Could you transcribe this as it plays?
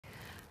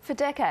For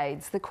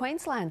decades, the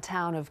Queensland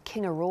town of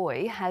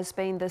Kingaroy has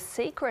been the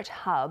secret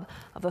hub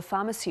of a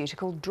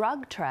pharmaceutical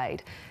drug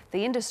trade.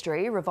 The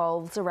industry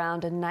revolves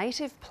around a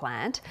native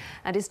plant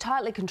and is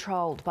tightly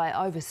controlled by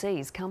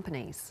overseas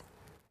companies.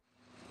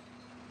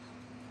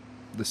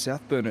 The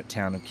South Burnett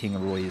town of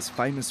Kingaroy is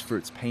famous for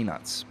its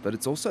peanuts, but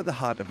it's also the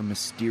heart of a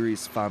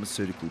mysterious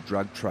pharmaceutical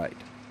drug trade.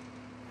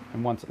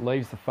 And once it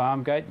leaves the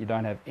farm gate, you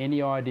don't have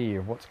any idea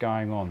of what's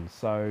going on.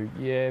 So,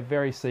 yeah,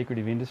 very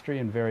secretive industry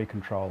and very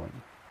controlling.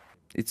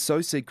 It's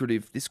so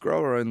secretive, this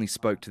grower only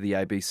spoke to the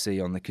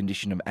ABC on the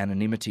condition of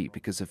anonymity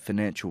because of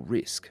financial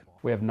risk.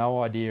 We have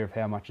no idea of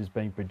how much is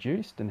being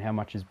produced and how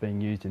much is being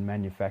used in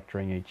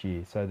manufacturing each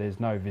year, so there's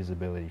no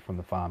visibility from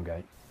the farm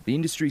gate. The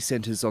industry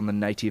centres on the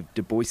native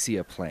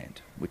Duboisia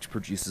plant, which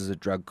produces a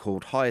drug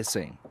called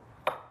hyoscine.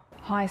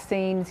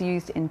 Hyoscine is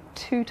used in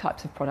two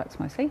types of products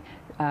mostly.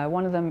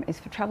 One of them is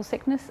for travel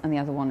sickness and the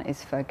other one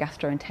is for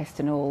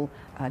gastrointestinal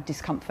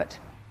discomfort.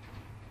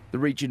 The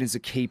region is a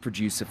key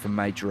producer for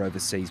major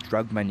overseas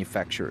drug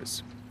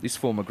manufacturers. This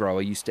former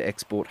grower used to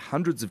export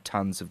hundreds of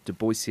tonnes of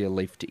Duboisia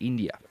leaf to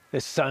India.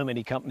 There's so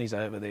many companies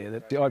over there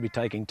that I'd be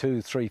taking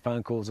 2-3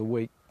 phone calls a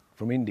week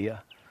from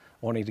India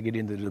wanting to get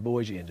into the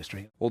Duboisia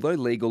industry. Although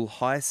legal,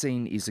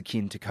 hyoscine is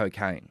akin to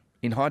cocaine.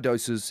 In high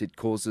doses, it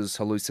causes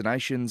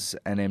hallucinations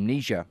and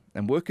amnesia,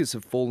 and workers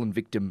have fallen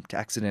victim to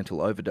accidental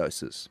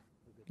overdoses.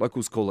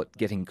 Locals call it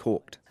getting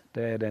corked.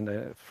 Dad and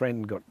a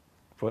friend got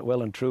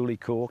well and truly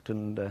corked,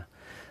 and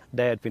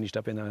Dad finished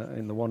up in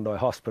the Wandai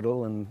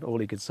hospital, and all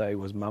he could say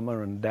was mama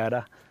and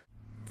dada.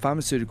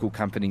 Pharmaceutical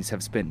companies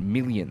have spent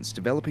millions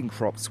developing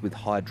crops with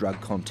high drug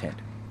content.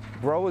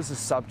 Growers are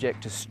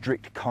subject to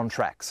strict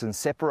contracts and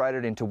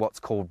separated into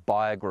what's called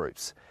buyer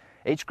groups.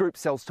 Each group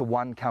sells to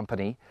one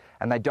company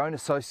and they don't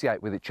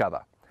associate with each other.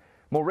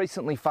 More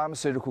recently,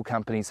 pharmaceutical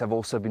companies have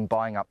also been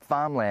buying up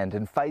farmland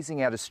and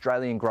phasing out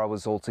Australian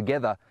growers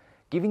altogether,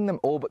 giving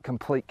them all but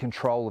complete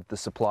control of the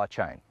supply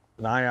chain.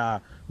 They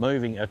are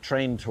moving a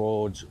trend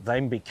towards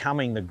them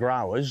becoming the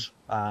growers,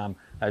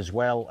 as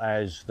well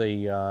as the,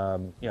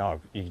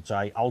 you could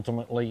say,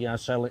 ultimately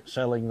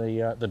selling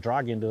the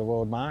drug into the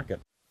world market.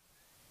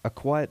 A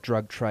quiet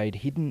drug trade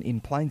hidden in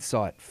plain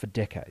sight for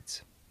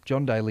decades.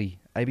 John Daly,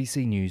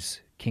 ABC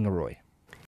News, Kingaroy.